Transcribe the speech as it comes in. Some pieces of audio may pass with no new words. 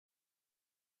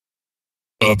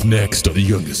Up next on the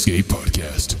Young Escape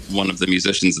podcast. One of the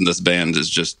musicians in this band is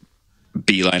just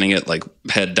beelining it, like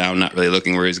head down, not really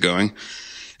looking where he's going.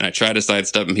 And I try to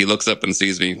sidestep him. He looks up and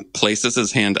sees me, places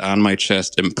his hand on my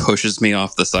chest, and pushes me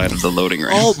off the side of the loading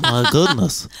ramp. Oh my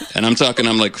goodness. And I'm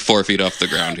like 4 feet off the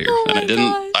ground here. And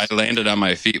I landed on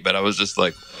my feet, but I was just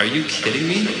like, are you kidding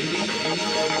me?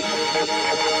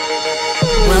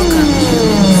 Welcome.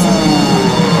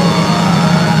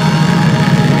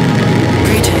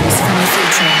 Greetings from the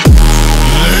future.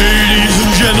 Ladies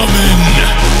and gentlemen,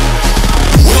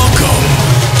 welcome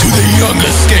to the Young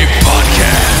Escape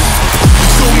podcast.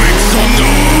 So make some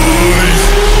noise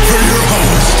for your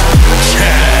host,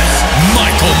 Chazz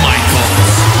Michaels.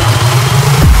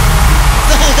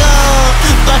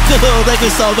 Thank you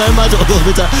so very much.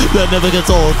 That never gets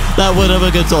old. That one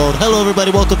never gets old. Hello, everybody.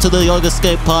 Welcome to the Young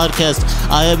Escape podcast.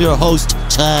 I am your host,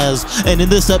 Chazz. And in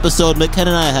this episode,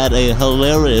 McKenna and I had a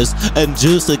hilarious and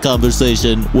juicy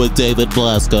conversation with David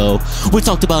Blascoe. We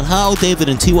talked about how David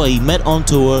and TYE met on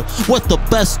tour, what the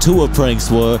best tour pranks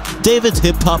were, David's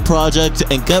hip-hop project,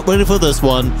 and get ready for this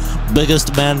one,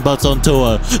 biggest man butts on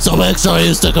tour. So make sure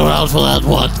you stick around for that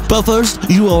one. But first,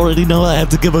 you already know I have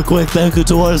to give a quick thank you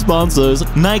to our sponsors,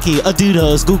 Nike,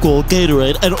 Adidas, Google,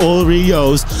 Gatorade, and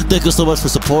Oreos. Thank you so much for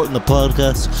supporting the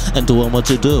podcast and doing what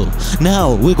you do.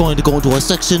 Now, we're going to go into our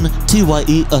section,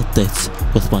 TYE Updates,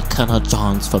 with McKenna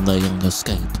Johns from the Young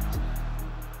Escape.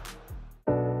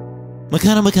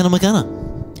 McKenna.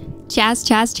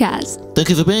 Chazz. Thank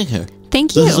you for being here.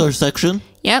 Thank you. This is our section.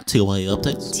 Yep. TYE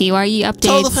Updates. TYE Updates.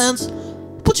 Tell the fans,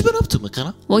 what you been up to,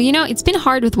 McKenna? Well, it's been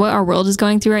hard with what our world is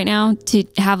going through right now to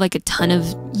have like a ton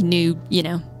of new,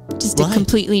 just a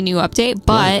completely new update.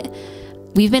 But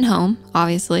we've been home,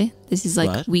 obviously. This is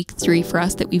like week 3 for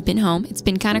us that we've been home. It's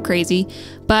been kind of crazy,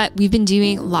 but we've been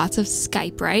doing lots of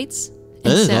Skype writes.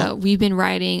 And so we've been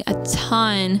writing a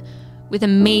ton with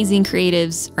amazing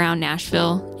creatives around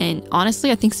Nashville. And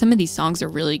honestly, I think some of these songs are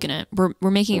really we're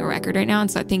making a record right now.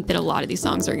 And so I think that a lot of these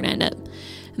songs are going to end up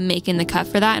making the cut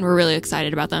for that. And we're really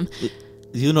excited about them.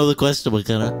 You know the question,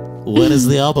 McKenna. When is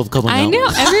the album coming out? I know.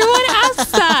 Everyone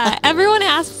asks that. Everyone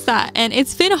asks that. And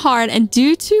it's been hard. And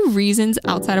due to reasons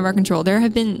outside of our control,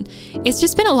 it's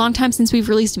just been a long time since we've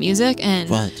released music. And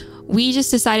we just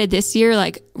decided this year,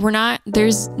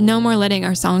 there's no more letting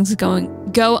our songs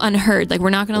go unheard. Like, we're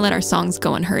not going to let our songs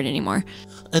go unheard anymore.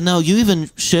 And now you even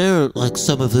share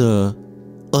some of the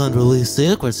unreleased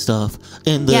secret stuff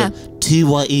in the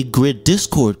TYE Grid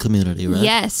Discord community, right?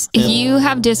 Yes. If you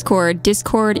have Discord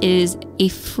is a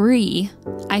free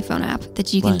iPhone app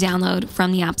that you can download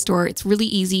from the App Store. It's really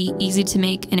easy to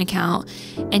make an account,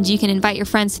 and you can invite your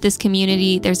friends to this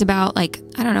community. There's about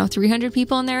 300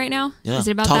 people in there right now. Yeah. Is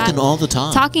it about Talking that? all the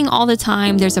time. Talking all the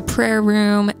time. There's a prayer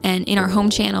room, and in our home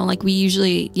channel,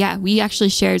 we actually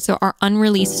shared, so our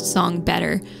unreleased song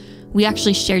Better, we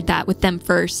actually shared that with them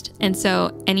first. And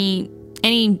so any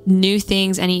new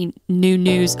things, any new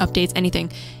news, updates,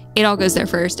 anything, it all goes there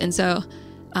first. And so,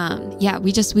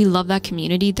 we love that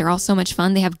community. They're all so much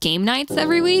fun. They have game nights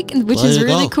every week, which is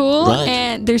really cool. Right.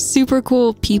 And they're super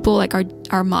cool people. Like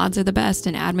our mods are the best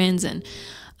and admins. And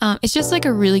it's just like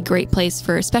a really great place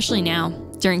for, especially now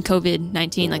during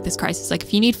COVID-19, like this crisis. Like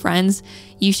if you need friends,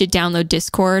 you should download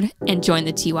Discord and join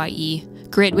the TYE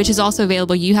Grid, which is also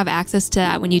available. You have access to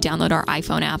that when you download our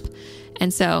iPhone app.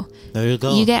 And so there you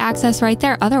go. You get access right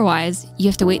there. Otherwise, you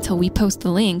have to wait till we post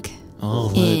the link. Oh,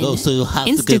 there you go. So you have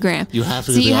Instagram. You have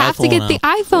to get the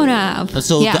iPhone app. And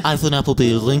so the iPhone app will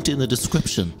be linked in the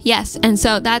description. Yes. And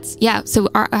so so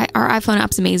our iPhone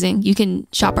app's amazing. You can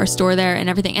shop our store there and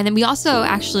everything. And then we also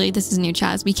this is new,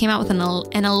 Chazz. We came out with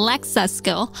an Alexa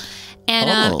skill.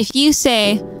 And if you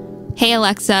say, "Hey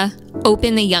Alexa,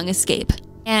 open the Young Escape,"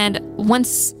 and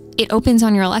once it opens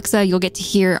on your Alexa, you'll get to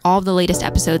hear all the latest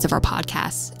episodes of our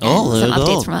podcasts and some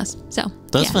updates from us. So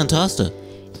that's fantastic.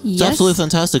 It's absolutely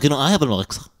fantastic. I have an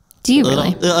Alexa. Do you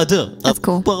really? I do. That's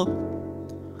cool. Well,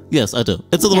 yes, I do.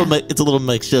 It's a little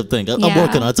makeshift thing. I'm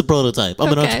working on it. It's a prototype.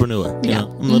 I'm an entrepreneur. I'm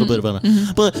a little bit of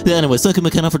an. But anyway, thank you,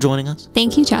 McKenna, for joining us.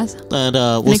 Thank you, Chazz. And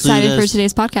I'm excited for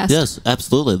today's podcast. Yes,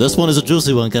 absolutely. This one is a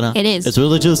juicy one, McKenna. It is. It's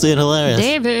really juicy and hilarious.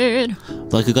 David.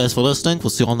 Thank you guys for listening.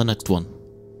 We'll see you on the next one.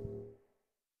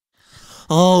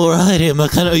 Alrighty,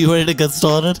 McKenna, are you ready to get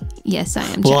started? Yes, I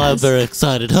am, Chazz. Well, I'm very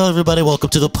excited. Hello, everybody. Welcome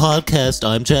to the podcast.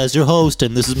 I'm Chazz, your host,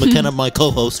 and this is McKenna, my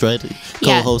co-host, right?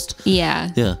 Co-host.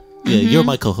 Yeah. Yeah. You're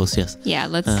my co-host, yes. Yeah,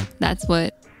 that's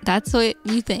what That's what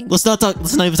you think. Let's not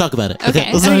even talk about it.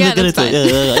 Okay. Let's not Yeah, even get that's into it.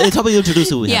 fine. Yeah. Hey, how about you introduce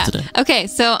who we Yeah. have today? Okay.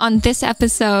 So on this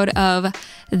episode of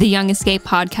the Young Escape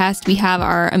podcast, we have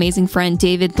our amazing friend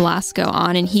David Blascoe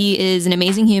on, and he is an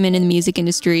amazing human in the music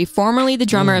industry, formerly the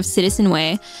drummer of Citizen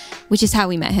Way, which is how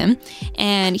we met him.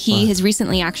 And he has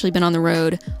recently actually been on the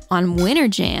road on Winter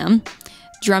Jam,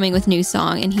 drumming with New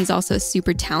Song, and he's also a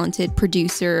super talented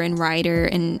producer and writer,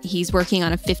 and he's working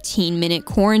on a 15-minute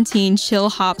quarantine chill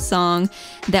hop song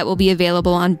that will be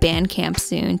available on Bandcamp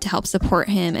soon to help support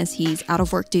him as he's out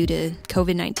of work due to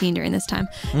COVID-19 during this time.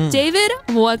 David,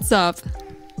 what's up?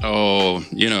 Oh,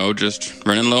 just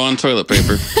running low on toilet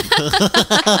paper.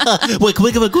 Wait, can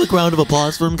we give a quick round of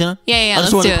applause for him, Ken? Yeah,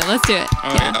 let's do it. Let's do it.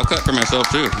 Oh, yeah, I'll clap for myself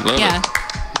too. Love it.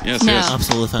 Yes, No. yes.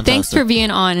 Absolutely fantastic. Thanks for being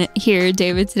on here,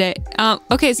 David, today.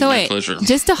 Okay, so My wait, pleasure.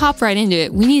 just to hop right into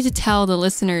it, we need to tell the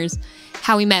listeners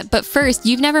how we met. But first,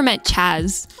 you've never met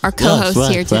Chazz, our co-host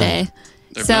right, here today.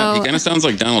 He So kind of sounds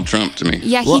like Donald Trump to me.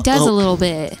 yeah, he Well, does a oh. little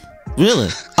bit. Really?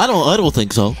 I don't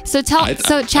think so. So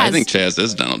Chazz, I think Chazz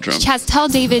is Donald Trump. Chazz, tell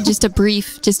David just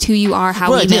just who you are,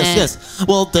 how Right, we met. yes.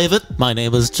 Well, David, my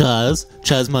name is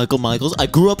Chazz Michael Michaels. I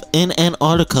grew up in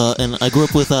Antarctica, and I grew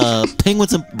up with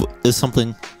penguins and is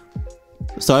something.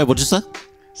 Sorry, what'd you say?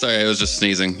 Sorry, I was just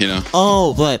sneezing,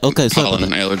 Oh, right. Okay, sorry about pollen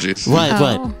that. allergies. Right, Oh,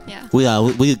 right. yeah.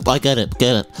 I get it.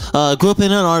 Grew up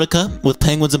in Antarctica with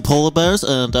penguins and polar bears,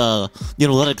 and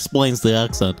that explains the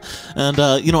accent. And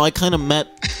I kind of met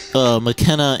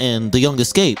McKenna and the Young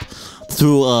Escape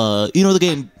through the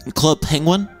game Club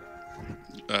Penguin.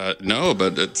 No,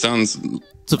 but it sounds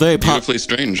It's a very beautifully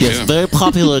strange. Yes, yeah. very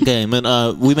popular game,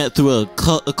 and we met through a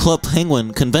Club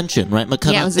Penguin convention, right,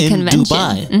 McKenna? Yeah, it was a in convention.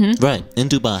 Dubai, right? In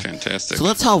Dubai. Fantastic. So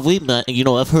that's how we met. And,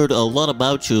 I've heard a lot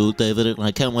about you, David, and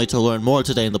I can't wait to learn more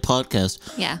today in the podcast.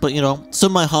 Yeah. But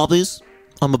some of my hobbies,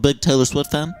 I'm a big Taylor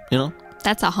Swift fan.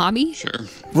 That's a hobby? Sure.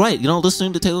 Right?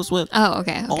 Listening to Taylor Swift Oh,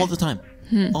 okay. all the time,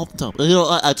 all the time.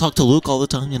 I talk to Luke all the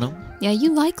time. Yeah,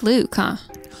 you like Luke, huh?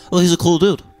 Well, he's a cool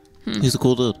dude. He's a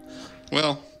cool dude.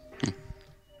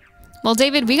 Well,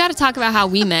 David, we got to talk about how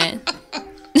we met.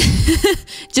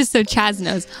 Just so Chazz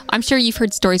knows. I'm sure you've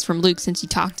heard stories from Luke since you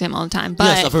talk to him all the time. But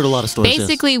Yes, I've heard a lot of stories.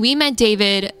 basically, we met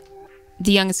David,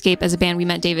 the Young Escape, as a band. We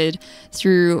met David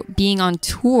through being on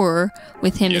tour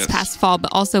with him this Yes. past fall.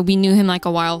 But also, we knew him like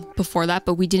a while before that.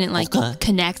 But we didn't Okay.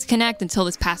 connect until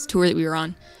this past tour that we were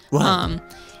on. Right.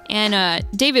 And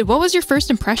David, what was your first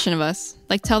impression of us?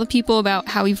 Like, tell the people about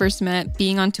how we first met,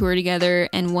 being on tour together,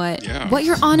 and what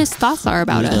your honest thoughts are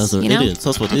about You us. guys are You know? idiots.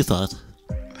 That's what they thought.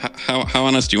 How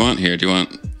honest do you want here? Do you want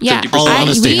 50% all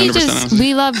honesty, we 100% just honesty?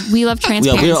 we love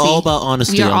transparency. Yeah, we're all about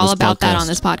honesty. We are on all this about that podcast. on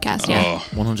this podcast. Yeah.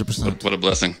 Oh, 100%. what a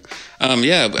blessing.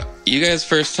 You guys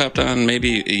first hopped on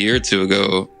maybe a year or two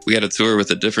ago. We had a tour with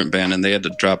a different band, and they had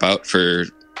to drop out for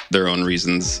their own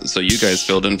reasons. So you guys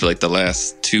filled in for like the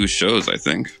last 2 shows, I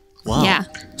think. Wow. Yeah.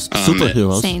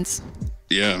 Superheroes. Saints.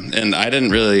 Yeah, and I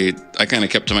kind of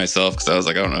kept to myself because I was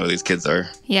like, I don't know who these kids are.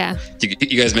 Yeah. You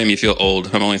guys made me feel old.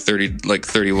 I'm only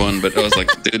 31, but I was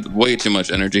like, dude, way too much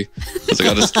energy. I was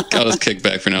like, I'll just kick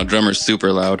back for now. Drummer's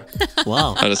super loud.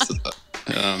 Wow. I just,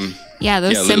 Yeah,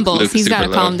 those Luke- cymbals. Luke is He's got to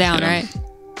super calm loud, down, yeah. right?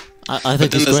 I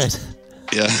think then it's this-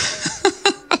 great. yeah.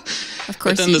 Of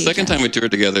course. But then the second time we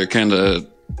toured together, kind of,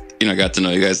 got to know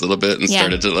you guys a little bit and Yeah.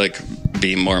 started to like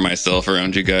be more myself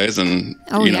around you guys, and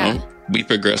Oh, yeah. we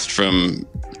progressed from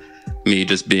me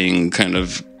just being kind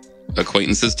of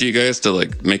acquaintances to you guys to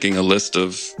like making a list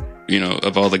of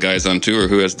of all the guys on tour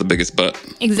who has the biggest butt.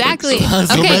 Exactly.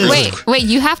 That's Okay, amazing. wait.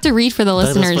 You have to read for the That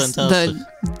is listeners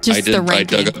fantastic. the I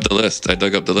ranking. dug up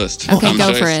the list. Okay,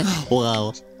 go for it.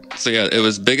 Wow. So yeah, it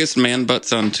was biggest man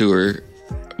butts on tour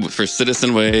for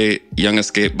Citizen Way, Young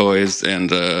Escape Boys, and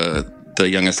the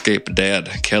Young Escape dad,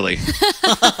 Kelly.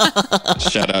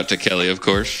 Shout out to Kelly, of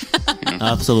course.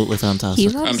 Absolutely He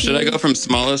fantastic. loves Should I you. go from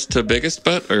smallest to biggest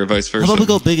butt, or vice versa? How about we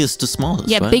go biggest to smallest?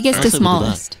 Yeah, right? biggest I to say we do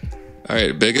that. smallest. All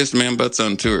right, biggest man butts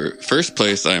on tour. First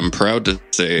place, I am proud to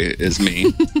say, is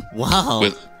me. Wow.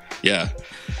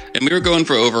 And we were going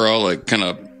for overall like kind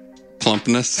of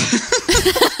plumpness,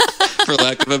 for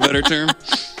lack of a better term.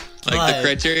 Like Right. the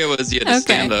criteria was you had to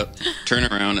stand up, turn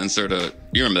around, and sort of.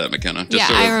 You remember that, McKenna? Yeah,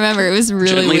 sort I of remember. It was really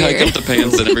Gently weird. hike up the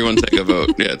pants and everyone take a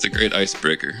vote. Yeah, it's a great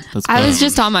icebreaker. That's I was great.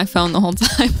 just on my phone the whole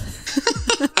time.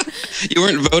 You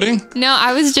weren't voting? No,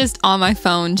 I was just on my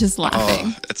phone, just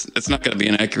laughing. Oh, it's not going to be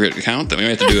an accurate count. Then we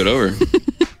might have to do it over.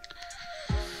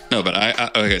 No,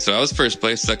 but okay. So I was first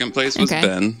place. Second place was Okay.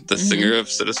 Ben, the singer of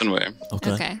Citizen Way.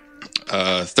 Okay.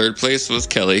 Third place was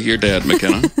Kelly, your dad,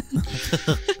 McKenna.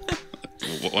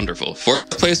 Wonderful. Fourth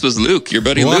place was Luke, your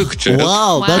buddy Luke. Chaz.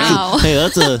 Wow. Wow.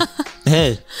 That's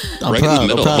Hey, I'm Right proud. in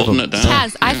the middle, I'm proud of holding him. it down.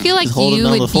 Chaz, I feel like Holding you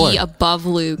down the would fort. be above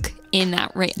Luke in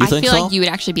that rate. You I think feel so? like you would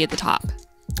actually be at the top.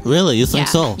 Really? You think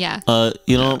Yeah, so? yeah.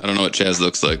 You know, I don't know what Chaz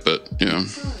looks like, but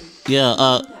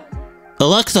yeah.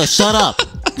 Alexa, shut up.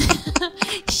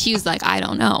 She was like, I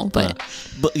don't know, but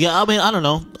But yeah, I mean, I don't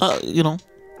know. You know,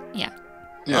 yeah.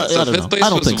 yeah. I So don't fifth know. place I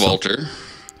don't was think so. Walter.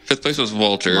 Fifth place was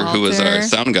Walter, who was our Walter.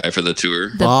 sound guy for the tour.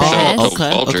 The best. Oh,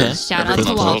 okay, Walter. okay. Shout out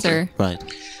Everyone to loves Walter. Right.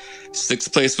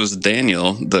 Sixth place was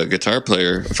Daniel, the guitar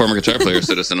player, former guitar player,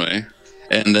 Citizen Way.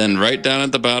 And then right down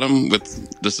at the bottom with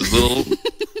this is little,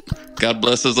 God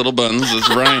bless his little buns, is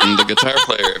Ryan, the guitar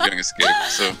player of Young Escape.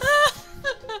 So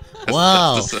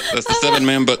Wow. that's the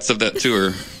 7-man butts of that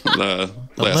tour last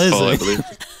fall, I Amazing. believe.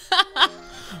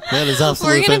 That is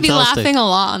absolutely We're going to be fantastic. laughing a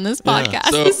lot on this podcast.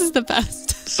 So- This is the best.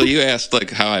 So you asked like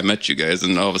how I met you guys,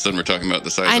 and all of a sudden we're talking about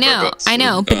the size I of our know, butts. I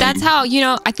know. But that's Um,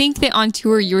 how, I think that on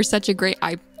tour, you were such a great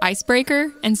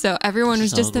icebreaker. And so everyone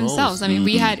was That's just how it rolls. themselves. I mean,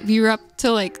 we were up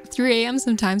till like 3 a.m.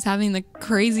 sometimes having the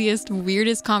craziest,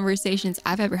 weirdest conversations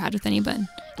I've ever had with anybody.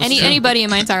 Anybody in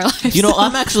my entire life. You know,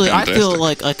 I'm actually, I feel Fantastic.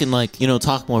 like I can, like,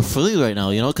 talk more freely right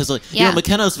now, because, like, Yeah.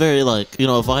 McKenna's very, like,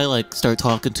 if I, like, start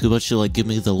talking too much, she'll, like, give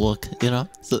me the look,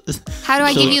 So, How do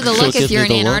I she'll- give you the she'll look give if you're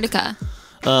me in the look. Antarctica?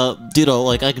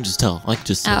 Like, I can just tell. I can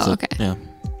just Oh, so, okay. Yeah.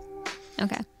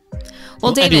 Okay.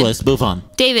 Well, David, Anyways, move on.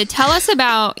 David, tell us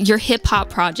about your hip hop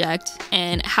project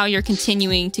and how you're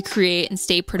continuing to create and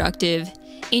stay productive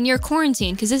in your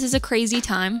quarantine, because this is a crazy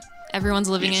time everyone's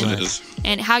living Yes, in. it is.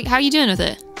 And how are you doing with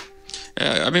it?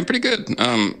 Yeah, I mean, pretty good.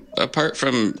 Apart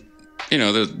from,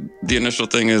 the initial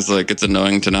thing is like it's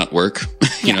annoying to not work,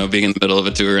 Yeah. being in the middle of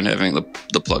a tour and having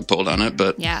the plug pulled on it.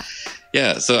 But Yeah.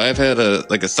 so I've had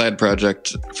a side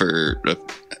project for a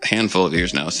handful of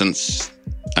years now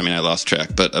I lost track,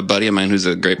 but a buddy of mine who's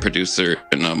a great producer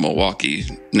in Milwaukee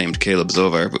named Caleb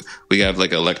Zovar, we have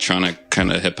like an electronic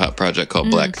kind of hip hop project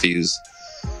called Black Fuse.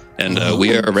 And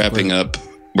we are wrapping up.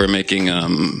 We're making a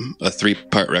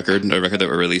 3-part record, a record that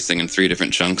we're releasing in 3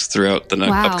 different chunks throughout the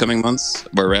Wow. upcoming months.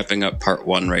 We're wrapping up part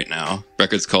 1 right now.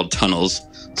 Record's called Tunnels.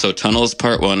 So Tunnels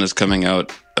part 1 is coming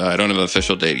out. I don't have an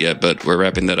official date yet, but we're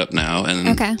wrapping that up now. And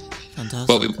Okay.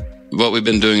 Fantastic. what we've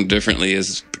been doing differently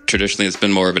is traditionally it's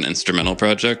been more of an instrumental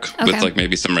project with Okay. like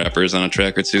maybe some rappers on a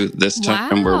track or two. This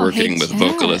time Wow, we're working hey, with Chaz.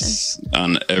 vocalists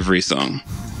on every song.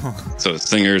 So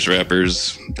singers,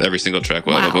 rappers, every single track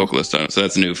will have a Wow. vocalist on it. So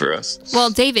that's new for us. Well,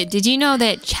 David, did you know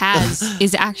that Chaz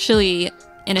is actually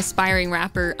an aspiring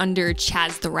rapper under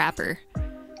Chaz the Rapper?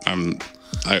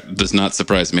 It does not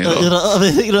surprise me at all.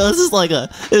 It's just like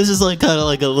it's just like kind of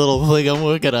like a little thing I'm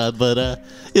working on. But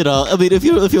if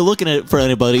you're looking at it for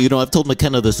anybody, I've told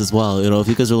McKenna this as well. If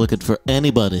you guys are looking for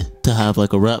anybody to have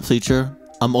like a rap feature,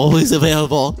 I'm always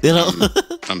available.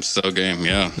 I'm so game.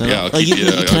 Yeah. Yeah. I'll Can keep you,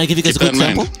 I give you guys a keep quick that in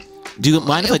sample? mind. Do you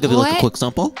mind if I give you like a What? quick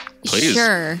sample? Please.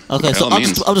 Sure. Okay, By so all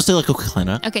means. I'll just say like a quick line,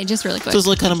 right? Okay, just really quick. So it's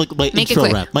like kind of like my Make it intro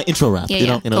quick. rap. My intro rap. Yeah,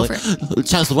 yeah, go like for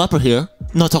Chaz the Rapper here,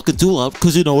 not talking too loud,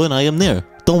 because when I am near.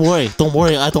 Don't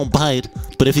worry, I don't bite.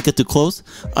 But if you get too close,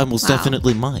 I most Wow.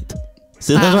 definitely might.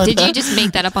 See Wow. that? Did you just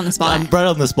make that up on the spot? I'm right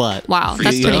on the spot. Wow,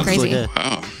 that's you, pretty yeah. crazy. It's like,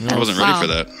 Wow. I wasn't ready Wow. for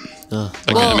that. That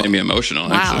kind Well, of made me emotional,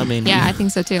 Wow. actually. I mean- yeah, I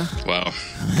think so too. Wow.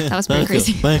 That was pretty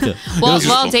crazy. Thank you. Well,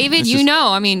 beautiful. David, It's you just-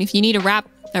 know, if you need a rap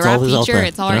always out feature, there,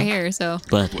 it's all right yeah. here. So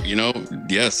But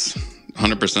Yes,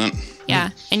 100%. yeah,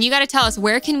 and you got to tell us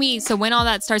so when all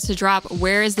that starts to drop,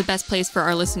 where is the best place for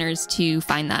our listeners to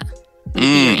find that? Would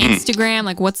it be your Instagram?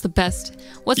 Like, what's the best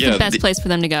Yeah, place for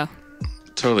them to go?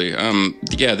 Totally.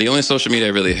 The only social media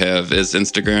I really have is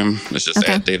Instagram. It's just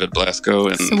Okay. at David Blascoe.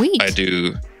 And Sweet.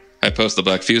 I post the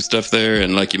Black Fuse stuff there.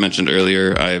 And like you mentioned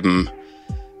earlier, I'm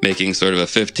making sort of a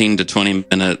 15 to 20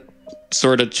 minute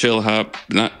sort of chill hop,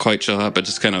 not quite chill hop, but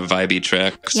just kind of vibey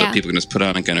track. So Yeah. people can just put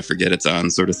on and kind of forget it's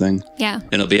on sort of thing. Yeah.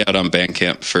 And it'll be out on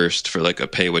Bandcamp first for like a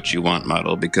pay what you want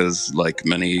model, because like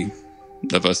many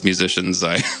of us musicians,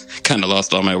 I kind of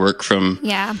lost all my work from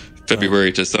Yeah.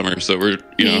 February to summer. So we're,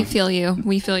 We feel you.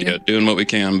 We feel you. yeah, doing what we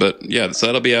can. But yeah, so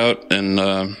that'll be out, and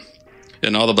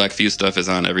all the Black Fuse stuff is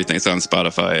on everything. It's on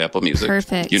Spotify, Apple Music.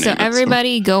 Perfect. you So name it.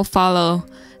 everybody go follow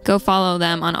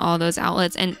them on all those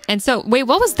outlets. And so wait,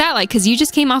 what was that like? Because you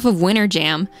just came off of Winter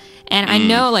Jam, and I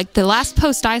know like the last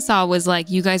post I saw was like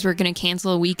you guys were going to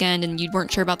cancel a weekend and you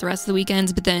weren't sure about the rest of the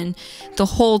weekends, but then the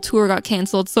whole tour got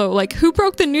canceled. So like, who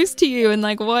broke the news to you, and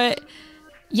like what?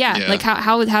 Yeah, Yeah. like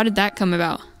how did that come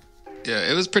about? Yeah,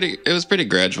 it was pretty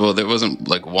gradual. There wasn't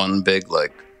like one big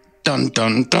like dun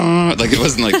dun dun. Like it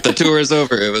wasn't like the tour is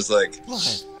over. It was like,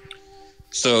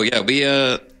 so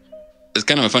yeah, it's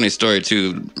kind of a funny story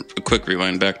too. A quick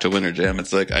rewind back to Winter Jam.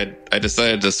 It's like I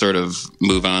decided to sort of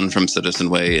move on from Citizen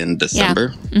Way in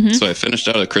December. So I finished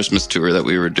out a Christmas tour that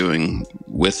we were doing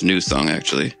with New Song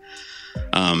actually,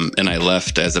 and I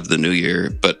left as of the new year.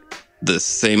 But the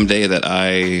same day that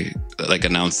I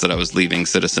announced that I was leaving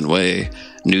Citizen Way,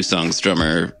 New Song's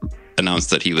drummer announced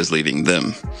that he was leaving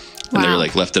them. And they were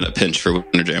like left in a pinch for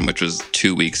Winter Jam, which was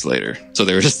 2 weeks later. So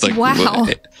they were just like, wow.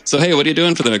 So, hey, what are you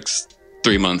doing for the next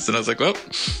 3 months? And I was like, well,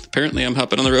 apparently I'm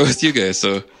hopping on the road with you guys.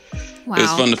 So it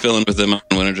was fun to fill in with them on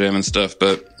Winter Jam and stuff.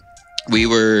 But we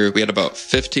had about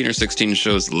 15 or 16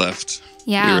 shows left.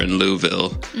 Yeah. We were in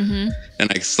Louisville.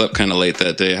 And I slept kind of late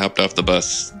that day. I hopped off the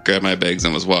bus, grabbed my bags,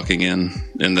 and was walking in.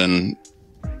 And then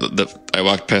I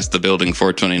walked past the Building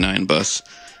 429 bus.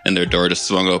 And their door just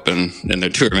swung open, and their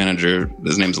tour manager,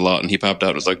 his name's Lawton, he popped out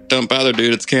and was like, "Don't bother,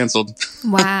 dude, it's canceled."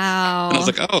 Wow. And I was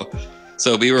like, "Oh."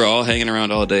 So we were all hanging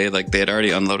around all day. Like, they had already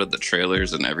unloaded the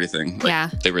trailers and everything.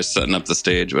 Like, they were setting up the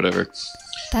stage, whatever.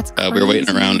 That's crazy. We were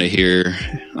waiting around to hear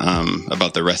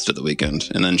about the rest of the weekend.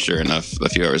 And then sure enough, a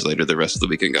few hours later, the rest of the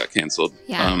weekend got canceled.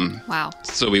 Yeah. Wow.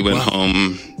 So we went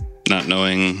home not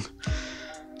knowing...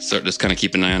 just kind of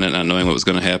keep an eye on it, not knowing what was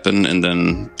going to happen. And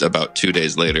then about 2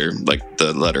 days later, like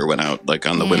the letter went out, like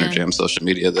on the Winter Jam social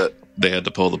media that they had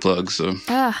to pull the plug. So,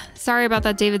 sorry about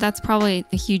that, David. That's probably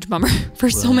a huge bummer for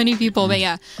so many people. But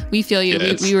yeah, we feel you.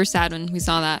 Yeah, we were sad when we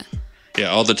saw that. Yeah,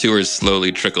 all the tours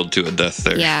slowly trickled to a death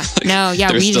there. Yeah,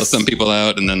 there's still some people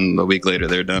out, and then a week later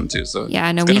they're done too. So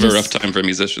yeah, no, it's kind of a rough time for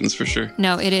musicians for sure.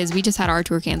 No, it is. We just had our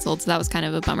tour canceled, so that was kind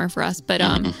of a bummer for us. But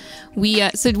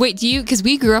so wait, because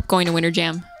we grew up going to Winter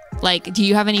Jam. Like, do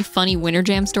you have any funny Winter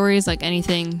Jam stories? Like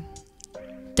anything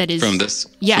that is from this?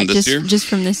 Yeah, from this year? Just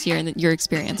from this year and your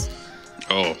experience.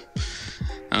 Oh,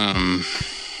 I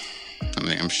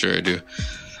mean, I'm sure I do.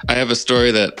 I have a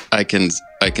story that I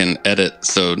can edit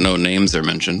so no names are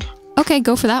mentioned. Okay,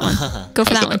 go for that one. Go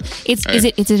for that one. Is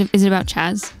it about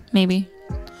Chazz? Maybe.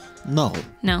 No,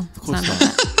 it's not about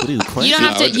that. What are you, crazy?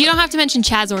 You don't have to mention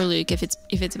Chazz or Luke if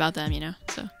it's about them.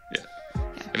 So.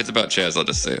 If it's about Chazz, I'll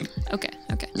just say it. Okay.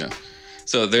 Yeah.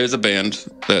 So there's a band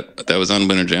that was on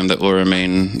Winter Jam that will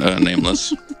remain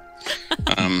nameless.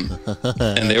 And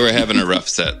they were having a rough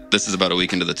set. This is about a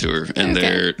week into the tour. And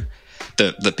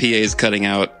the PA's cutting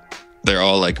out. They're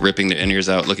all like ripping their in-ears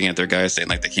out, looking at their guys saying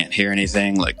like they can't hear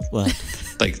anything. Like,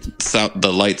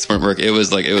 the lights weren't working. It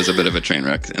was a bit of a train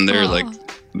wreck. And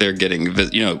they're getting,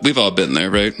 we've all been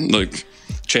there, right? Like,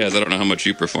 Chazz, I don't know how much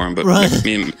you perform, but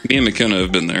me and McKenna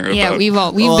have been there. Yeah, we've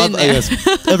been there.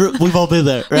 We've all been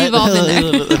there, right? We've all been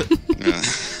there.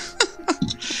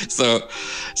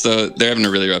 So they're having a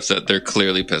really rough set. They're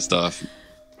clearly pissed off.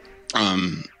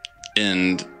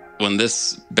 And when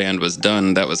this band was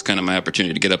done, that was kind of my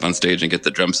opportunity to get up on stage and get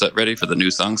the drum set ready for the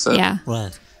New Song set. Yeah.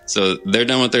 Right. So they're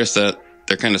done with their set.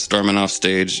 They're kind of storming off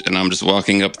stage, and I'm just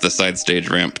walking up the side stage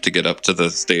ramp to get up to the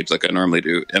stage like I normally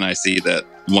do. And I see that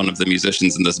one of the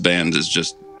musicians in this band is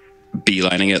just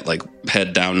beelining it, like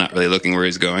head down, not really looking where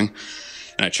he's going.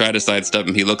 And I try to sidestep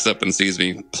him. He looks up and sees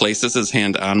me, places his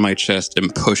hand on my chest,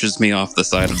 and pushes me off the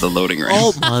side of the loading ramp.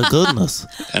 Oh my goodness.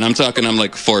 And I'm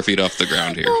like 4 feet off the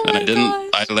ground here. And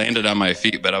I landed on my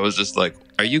feet, but I was just like,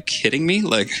 are you kidding me?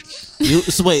 Like, so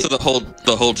the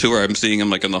whole tour, I'm seeing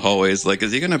him like in the hallways, like,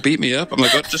 is he going to beat me up? I'm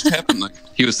like, what just happened? Like,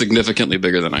 he was significantly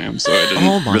bigger than I am, so I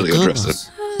didn't really address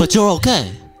it. But you're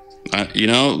okay.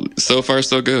 So far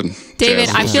so good. David,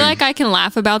 Chazz, I feel like I can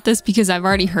laugh about this because I've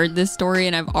already heard this story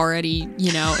and I've already,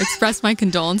 expressed my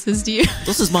condolences to you.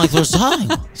 This is my first time.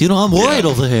 I'm worried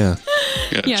over here.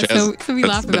 Yeah, Chazz, so we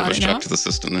laugh about it now. Shock to the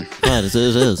system there. Right, it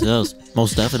is, yes,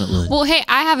 most definitely. Well, hey,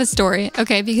 I have a story,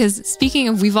 okay, because speaking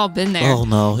of we've all been there. Oh,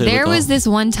 no, there was this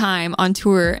one time on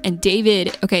tour and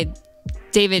David,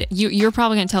 you're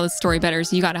probably going to tell this story better,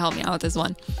 so you got to help me out with this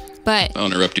one. But I'll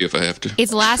interrupt you if I have to.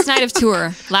 It's last night of tour.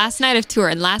 And last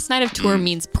night of tour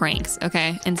means pranks,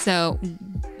 okay? And so,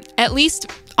 at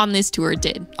least on this tour, it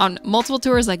did. On multiple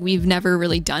tours, like, we've never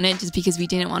really done it just because we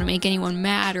didn't want to make anyone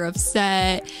mad or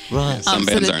upset. Right. Some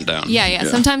bands aren't down. Yeah.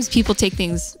 Sometimes people take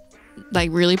things,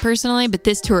 like, really personally, but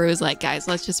this tour was like, guys,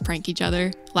 let's just prank each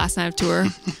other. Last night of tour.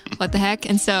 What the heck?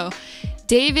 And so,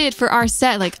 David, for our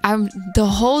set, like, the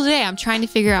whole day, I'm trying to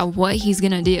figure out what he's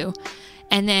going to do.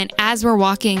 And then as we're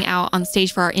walking out on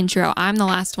stage for our intro, I'm the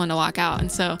last one to walk out.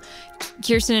 And so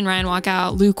Kirsten and Ryan walk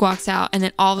out, Luke walks out, and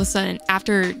then all of a sudden,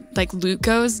 after like Luke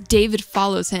goes, David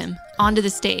follows him onto the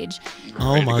stage.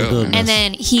 Oh my goodness. And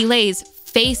then he lays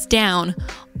face down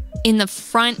in the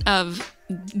front of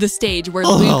the stage where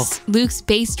Luke's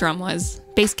bass drum was.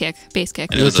 Bass kick.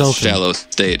 And it was a shallow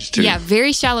stage too. Yeah,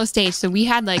 very shallow stage. So we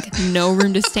had like no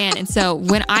room to stand. And so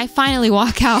when I finally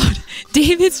walk out,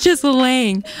 David's just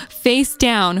laying face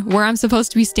down where I'm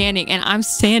supposed to be standing. And I'm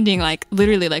standing like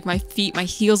literally like my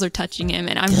heels are touching him.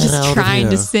 And I'm just trying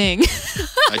to sing.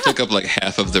 I took up like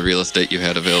half of the real estate you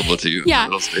had available to you. Yeah.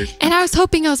 In the middle stage. And I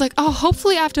was like, oh,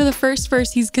 hopefully after the first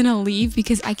verse, he's going to leave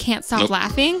because I can't stop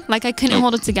laughing. Like I couldn't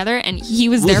hold it together. And he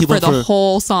was there for the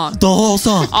whole song. The whole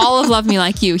song. All of Love Me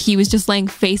Like You. He was just laying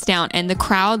face down. And the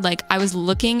crowd, like I was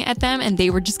looking at them and they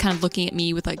were just kind of looking at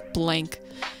me with like blank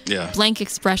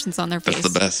expressions on their face.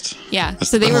 That's the best. Yeah.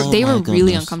 So they were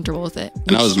really uncomfortable with it.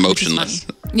 And I was motionless.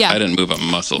 Yeah. I didn't move a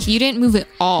muscle. You didn't move at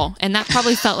all. And that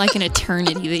probably felt like an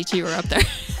eternity that you were up there.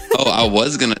 Oh, I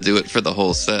was going to do it for the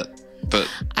whole set, but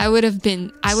I would have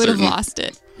lost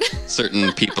it.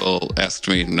 Certain people asked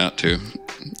me not to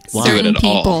Wow. do it at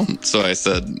all. People. So I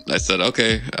said,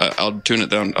 okay, I'll tune it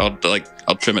down. I'll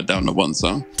trim it down to one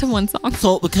song. To one song.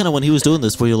 So, McKenna, when he was doing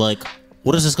this, were you like,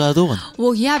 what is this guy doing?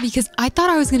 Well, yeah, because I thought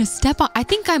I was going to step on. I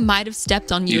think I might have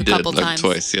stepped on you a couple like times.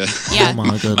 Twice, yeah. Yeah. Oh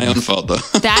my goodness. My own fault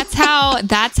though. That's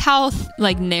how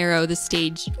like narrow the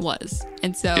stage was.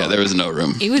 And so Yeah, there was no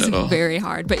room. it was at all. very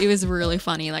hard, but it was really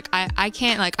funny. Like I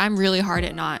can't, like I'm really hard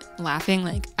at not laughing.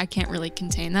 Like I can't really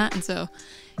contain that. And so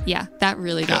yeah, that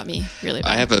really got me really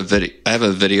bad. I have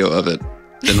a video of it.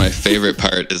 And my favorite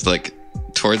part is like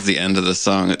towards the end of the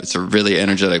song. It's a really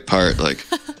energetic part. Like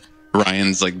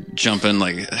Ryan's like jumping,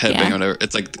 like headbang, whatever.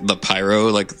 It's like the pyro,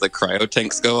 like the cryo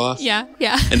tanks go off. Yeah.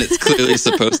 And it's clearly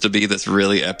supposed to be this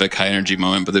really epic high energy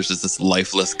moment, but there's just this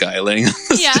lifeless guy laying on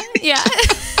the stage. Yeah.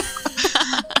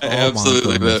 I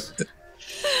absolutely love it.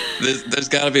 There's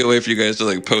got to be a way for you guys to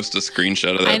like post a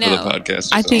screenshot of that for the podcast.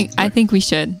 I think we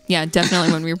should. Yeah,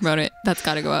 definitely when we promote it, that's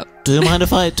got to go up. Do you mind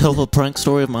if I tell a prank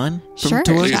story of mine from Sure.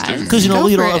 tour? Please do. Because Go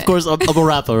for of it. course, I'm a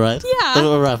rapper, right? Yeah. I'm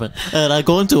a rapper, and I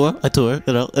go on tour. I tour,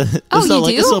 you know. It's Oh, not you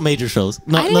like do? it's not major shows.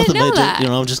 I didn't Nothing know major. that. You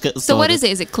know, I'm just getting So started. what is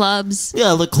it? Is it clubs?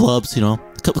 Yeah, like clubs, you know,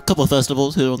 a couple of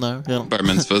festivals here and there. You know. Bar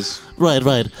mitzvahs. Right.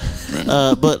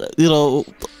 But you know,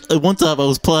 at one time I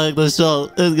was playing the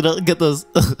show, and you know, get this.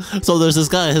 So there's this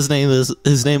guy. His name is.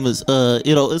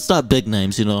 You know, it's not big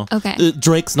names. You know. Okay.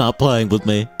 Drake's not playing with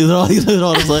me. You know what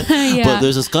I'm saying? Yeah. But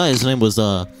there's this guy. His name was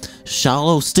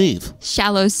Shallow Steve.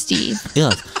 Shallow Steve.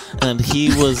 Yeah, and he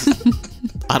was.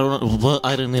 I don't know. What,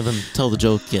 I didn't even tell the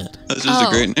joke yet. That's just a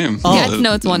great name. Yeah,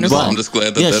 no, it's wonderful. I'm just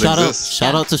glad that Yeah, that exists.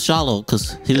 shout out to Shallow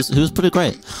because he was pretty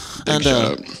great. And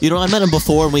shout out. you know, I met him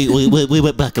before and we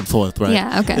went back and forth, right?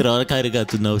 Yeah, okay. You know, I kind of got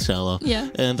to know Shallow. Yeah.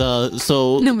 And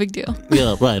so No big deal.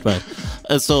 yeah, right.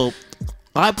 And so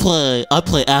I play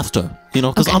after, you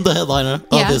know, because Okay. I'm the headliner,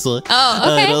 Yeah. obviously. Oh,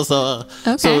 okay. And also,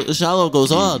 Okay. So Shallow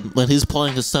goes on when he's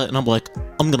playing his set, and I'm like,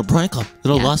 I'm gonna prank him.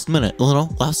 You know, Yeah. last minute, you know,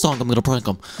 last song, I'm gonna prank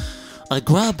him. I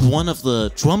grabbed one of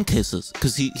the drum cases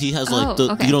because he has like Oh,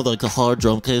 the okay. you know, like the hard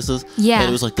drum cases. Yeah. And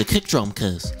it was like the kick drum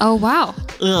case. Oh, wow.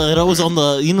 Yeah, and I was on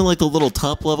the, you know, like the little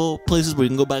top level places where you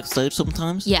can go backstage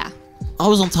sometimes. Yeah. I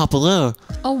was on top of there.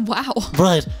 Oh, wow.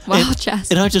 Right. Wow, and,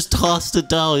 Chess. and I just tossed it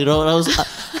down, you know, and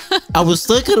I was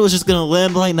thinking it was just gonna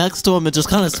land right next to him and just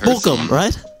kind of spook him,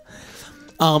 right?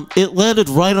 It landed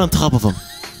right on top of him.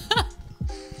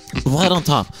 Right on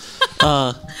top.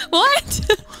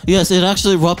 What? Yes, it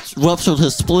actually ruptured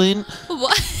his spleen,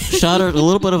 What? shattered a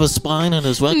little bit of his spine and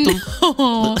his rectum.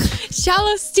 Oh,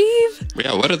 Shallow Steve.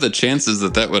 Yeah, what are the chances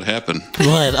that would happen?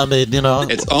 Right, I mean, you know.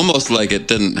 It's almost like it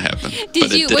didn't happen. Did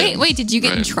but you it did. wait? Did you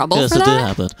get in Right. trouble Yes, for it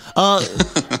that? did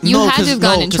happen. You no, had to 'cause- have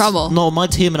gotten in 'cause- trouble. No, my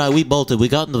team and I, we bolted. We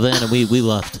got in the van and we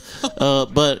left.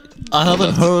 But I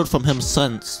haven't heard from him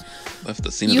since. Left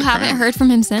the scene You of the haven't crime. heard from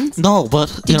him since? No, but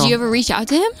Did know, you ever reach out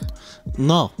to him?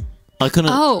 No, I couldn't.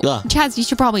 Oh, yeah. Chaz, you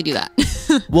should probably do that.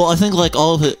 Well, I think like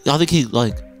all of it. I think he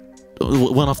like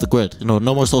went off the grid. You know,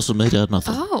 no more social media,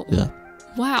 nothing. Oh. Yeah.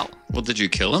 Wow. Well, did you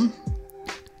kill him?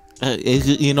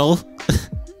 You know,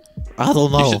 I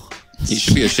don't know. You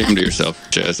should be ashamed of yourself,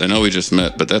 Chaz. I know we just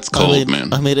met, but that's cold,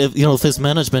 man. I mean, if you know, if his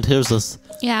management hears this,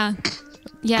 Yeah.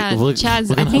 Yeah, we're Chaz,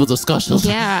 gonna I have think. a discussion.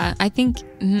 Yeah, I think.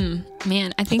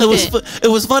 Man, I think It was that. it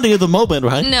was funny in the moment,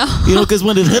 right? No. You know, because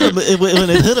when it hit him,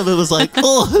 it was like,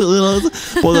 oh,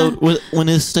 you know. Well, when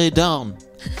he stayed down,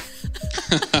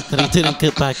 and he didn't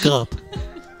get back up.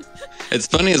 It's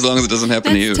funny as long as it doesn't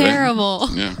happen That's to you, terrible.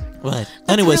 right? Yeah. Right.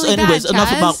 Anyways, really bad,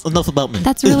 enough about me.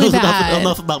 That's really enough, bad.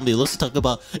 Enough about me. Let's talk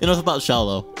about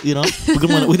Shallow. You know, we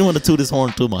don't want to toot his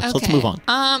horn too much. Let's move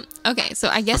on. Okay, so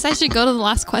I guess I should go to the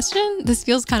last question. This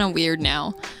feels kind of weird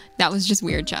now. That was just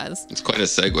weird, Chaz. It's quite a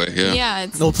segue, yeah. Yeah,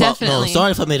 it's No problem. definitely. No,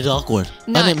 sorry if I made it awkward.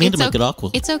 No, I didn't mean to it's make it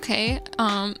awkward. It's okay.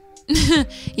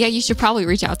 Yeah, you should probably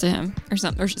reach out to him or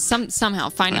somehow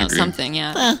find out agree. something.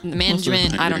 Yeah, the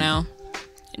management. I don't know.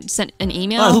 Send an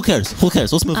email. All right, who cares? Who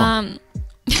cares? Let's move on.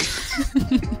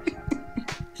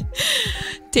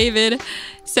 David,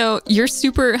 so you're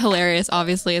super hilarious,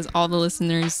 obviously, as all the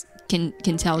listeners can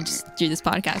tell just through this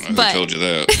podcast. I told you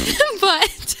that.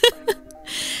 But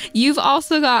you've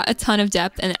also got a ton of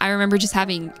depth, and I remember just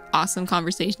having awesome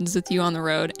conversations with you on the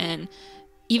road, and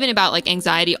even about like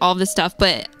anxiety, all of this stuff.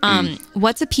 But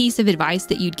what's a piece of advice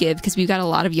that you'd give? Because we've got a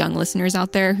lot of young listeners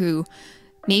out there who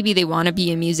maybe they want to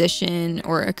be a musician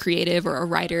or a creative or a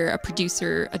writer, a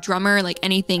producer, a drummer, like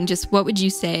anything. Just what would you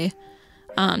say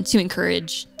to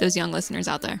encourage those young listeners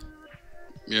out there?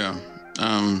 Yeah.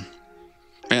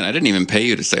 Man, I didn't even pay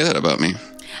you to say that about me.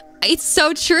 It's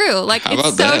so true. Like, How it's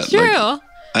about so that? true. Like,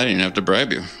 I didn't even have to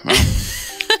bribe you.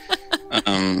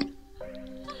 Wow.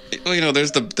 Well, you know,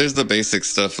 there's the basic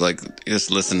stuff, like just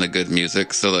listen to good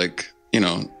music. So like, you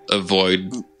know,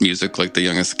 avoid music like The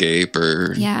Young Escape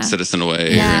or Citizen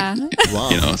Away Yeah. or, Wow.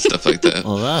 you know, stuff like that.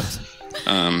 All right.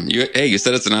 You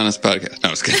said it's an honest podcast. No,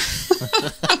 I was kidding.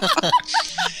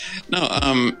 No,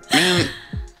 man,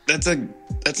 that's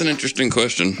an interesting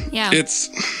question. Yeah.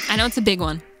 I know it's a big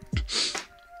one.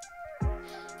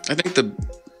 I think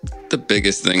the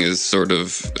biggest thing is sort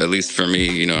of, at least for me,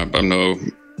 you know, I'm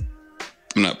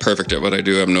not perfect at what I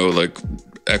do. I'm no like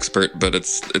expert, but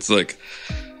it's like,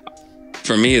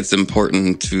 for me, it's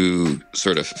important to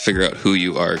sort of figure out who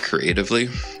you are creatively.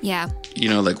 Yeah. You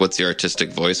know, like what's your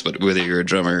artistic voice, whether you're a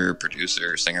drummer,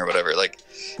 producer, singer, whatever. Like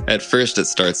at first it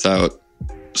starts out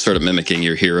sort of mimicking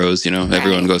your heroes, you know, Right.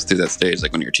 Everyone goes through that stage,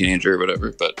 like when you're a teenager or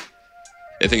whatever. But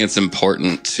I think it's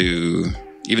important to,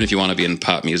 even if you want to be in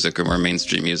pop music or more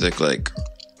mainstream music, like,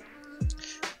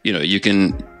 you know, you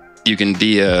can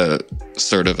be a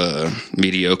sort of a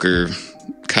mediocre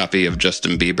copy of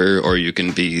Justin Bieber, or you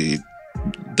can be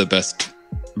the best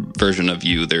version of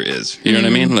you there is. You know what I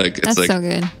mean? Like, it's That's like, so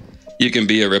good. you can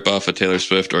be a ripoff of Taylor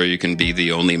Swift, or you can be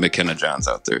the only McKenna Johns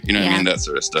out there. You know what Yeah. I mean? That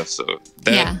sort of stuff. So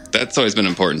Yeah. that's always been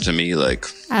important to me. Like,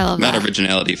 I love not that.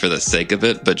 originality for the sake of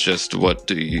it, but just what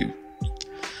do you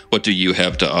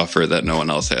have to offer that no one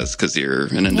else has? Because you're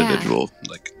an individual,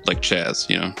 like Chazz,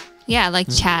 you know? Yeah, like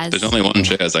Chazz. There's only one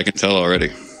Chazz, I can tell already.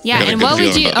 I Yeah, got a and good what would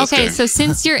feeling you? about this Okay, guy. so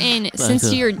since you're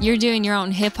good. you're doing your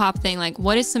own hip hop thing, like,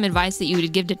 what is some advice that you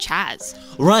would give to Chazz?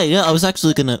 Right, yeah, I was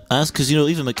actually going to ask, because, you know,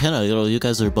 even McKenna, you know, you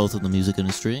guys are both in the music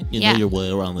industry. You Yeah. know your way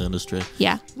around the industry.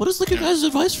 Yeah, What is, like, your guys'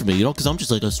 advice for me, you know? Because I'm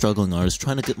just, like, a struggling artist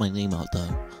trying to get my name out there.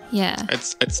 yeah.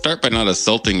 I'd start by not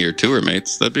assaulting your tour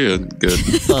mates. That'd be a good.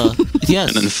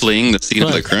 Yes. And then fleeing the scene of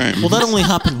the Right. crime. Well, that only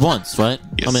happened once, right?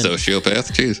 You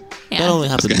sociopath. Jeez. Yeah. that only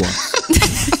happened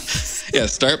once. Yeah,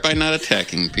 start by not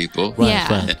attacking people. Right,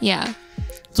 yeah, right. yeah.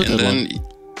 It's a good one.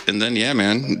 And then, yeah,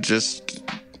 man, just,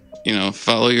 you know,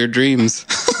 follow your dreams.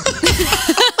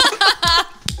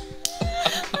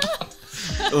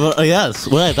 Yes,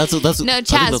 right. That's No, I think Chazz,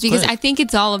 that's because great. I think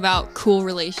it's all about cool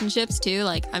relationships too.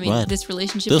 Like, I mean, Right. this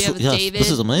relationship This- we have with yes, David.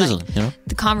 this is amazing, like, you know?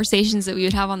 the conversations that we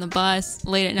would have on the bus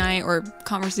late at night, or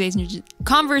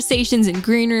conversations in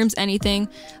green rooms, anything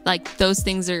like those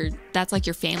things that's like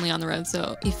your family on the road.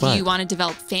 So if Right. you want to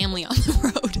develop family on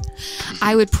the road,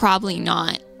 I would probably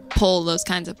not pull those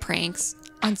kinds of pranks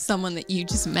on someone that you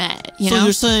just met. You So know,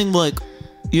 you're saying,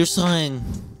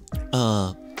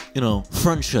 you know,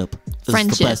 friendship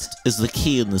is the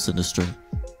key in this industry.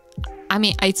 I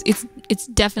mean, it's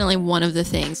definitely one of the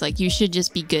things. Like, you should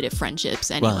just be good at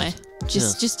friendships anyway. Right.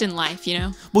 Just in life, you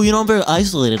know. Well, you know, I'm very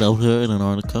isolated out here in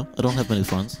Antarctica. I don't have many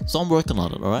friends, so I'm working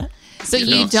on it. All right. So You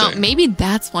you don't don't. say. Maybe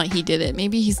that's why he did it.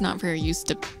 Maybe he's not very used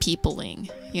to peopling.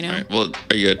 You know. All right, well,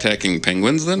 are you attacking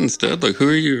penguins then instead? Like, who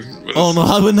are you? Oh no,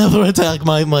 I would never attack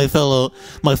my fellow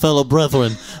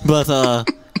brethren, but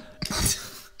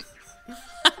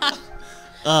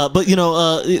but you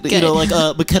know,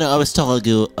 like McKenna, I was telling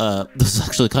you, this is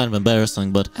actually kind of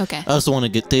embarrassing, but Okay. I also want to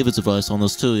get David's advice on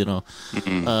this too. You know,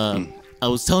 I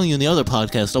was telling you in the other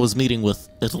podcast, I was meeting with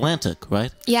Atlantic,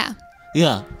 right? Yeah.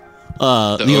 Yeah.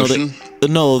 The you know, ocean?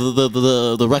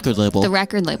 the record label. The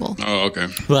record label. Oh, okay.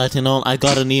 Right, you know, I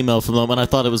got an email from them and I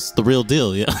thought it was the real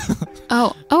deal, yeah.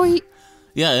 Oh. Are you,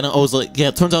 Yeah, and I was like, yeah,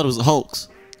 it turns out it was a hoax.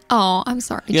 oh, I'm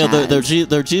sorry. Yeah, Chaz.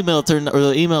 their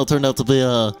email turned out to be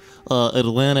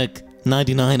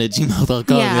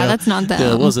Atlantic99@gmail.com. Yeah, that's not them.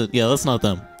 Yeah, it wasn't. Yeah, that's not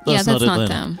them. Yeah, that's not Atlantic.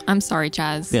 them. I'm sorry,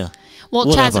 Chaz. Yeah. Well,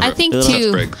 Whatever. Chaz, I think That's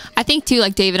too. break. I think too,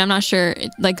 like David. I'm not sure.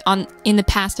 Like in the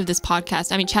past of this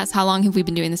podcast. I mean, Chaz, how long have we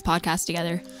been doing this podcast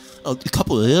together? A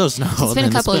couple of years now. It's been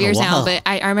a couple of years now, while. but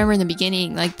I remember in the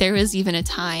beginning, like there was even a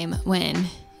time when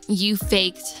you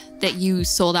faked that you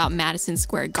sold out Madison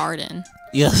Square Garden.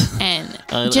 Yes. And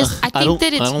I think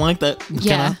that it's I don't like that.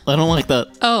 Yeah. I don't like that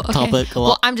okay. topic a lot.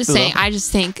 Well, I'm just saying, I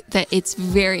just think that it's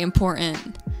very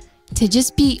important to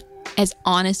just be as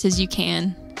honest as you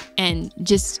can, and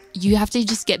you have to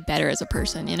just get better as a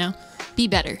person, you know? Be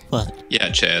better. What? Yeah,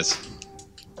 Chaz.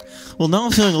 Well, now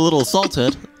I'm feeling a little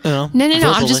assaulted. No.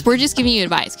 We're just giving you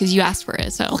advice because you asked for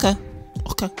it. So Okay.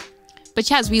 But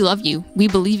Chaz, we love you. We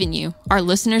believe in you. Our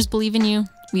listeners believe in you.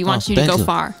 We want you to go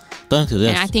far. Thank you. Yes.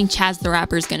 And I think Chaz the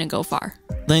rapper is gonna go far.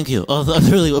 Thank you. Oh, I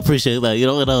really appreciate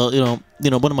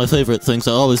that. One of my favorite things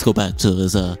I always go back to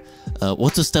is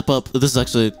what's a step up? This is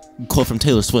actually a quote from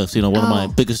Taylor Swift. One of my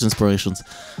biggest inspirations.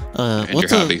 And your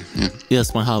hobby. Yeah.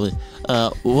 Yes, my hobby.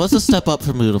 What's a step up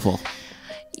from beautiful?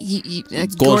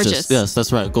 Gorgeous. Yes,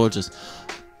 that's right. Gorgeous.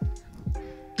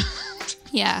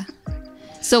 Yeah.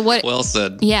 So what? Well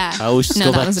said. Yeah. I always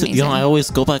go back to I always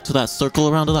go back to that circle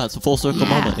around to that. It's a full circle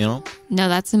moment. No,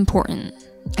 that's important.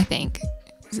 I think.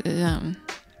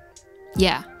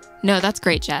 Yeah. No, that's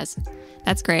great, Chaz.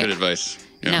 That's great. Good advice.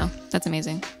 Yeah. No, that's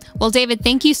amazing. Well, David,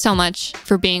 thank you so much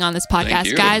for being on this podcast. Thank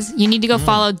you. Guys, you need to go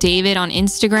follow David on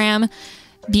Instagram.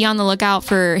 Be on the lookout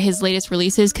for his latest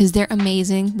releases because they're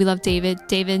amazing. We love David.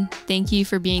 David, thank you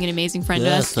for being an amazing friend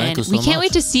to us. Thank you so we can't much.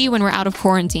 wait to see you when we're out of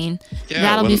quarantine. Yeah,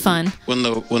 That'll be fun. When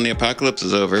the apocalypse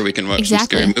is over, we can watch some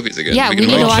scary movies again. Yeah, we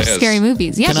need to watch scary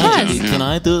movies. Yeah, Chaz. Can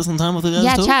I do it sometime with you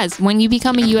guys too? Chaz, when you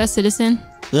become a U.S. citizen.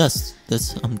 Yes,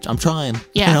 I'm trying.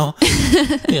 Yeah.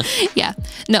 Yeah. Yeah.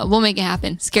 No, we'll make it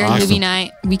happen. Scary movie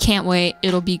night. We can't wait.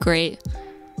 It'll be great.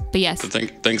 But yes. So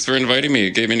thanks for inviting me.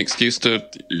 It gave me an excuse to,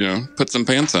 put some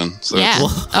pants on. So yeah.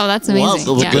 Oh, that's amazing.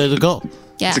 Well, yeah. way to go.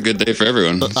 Yeah. It's a good day for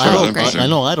everyone. I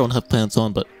know I don't have pants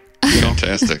on, but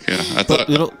fantastic. Yeah, I thought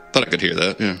I could hear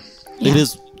that. Yeah. It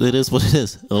is what it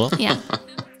is. Hello? Yeah.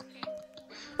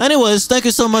 Anyways, thank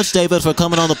you so much, David, for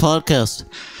coming on the podcast.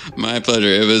 My pleasure.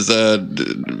 It was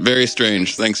very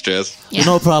strange. Thanks, Chaz. Yeah.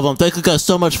 No problem. Thank you guys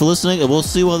so much for listening, and we'll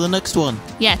see you on the next one.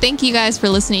 Yeah, thank you guys for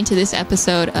listening to this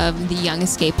episode of the Young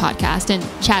Escape podcast. And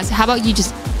Chaz, how about you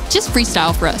just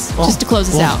freestyle for us, just to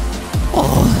close us out?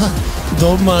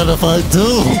 Don't mind if I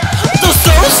do. The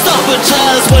story start with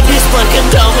Chaz when he's breaking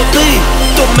down the beat.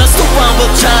 Don't mess around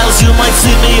with Chaz, you might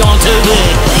see me on TV.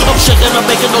 I'm shaking, I'm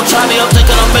making, don't try me, I'm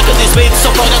taking, I'm making these beats.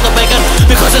 So fuck out the bacon,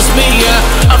 because it's me,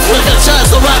 yeah. I'm freaking Chaz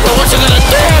the rapper, what you gonna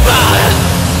do about it?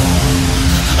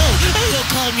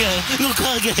 Hey, yo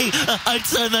Kanye, I'd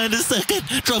say that in a second.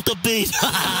 Drop the beat.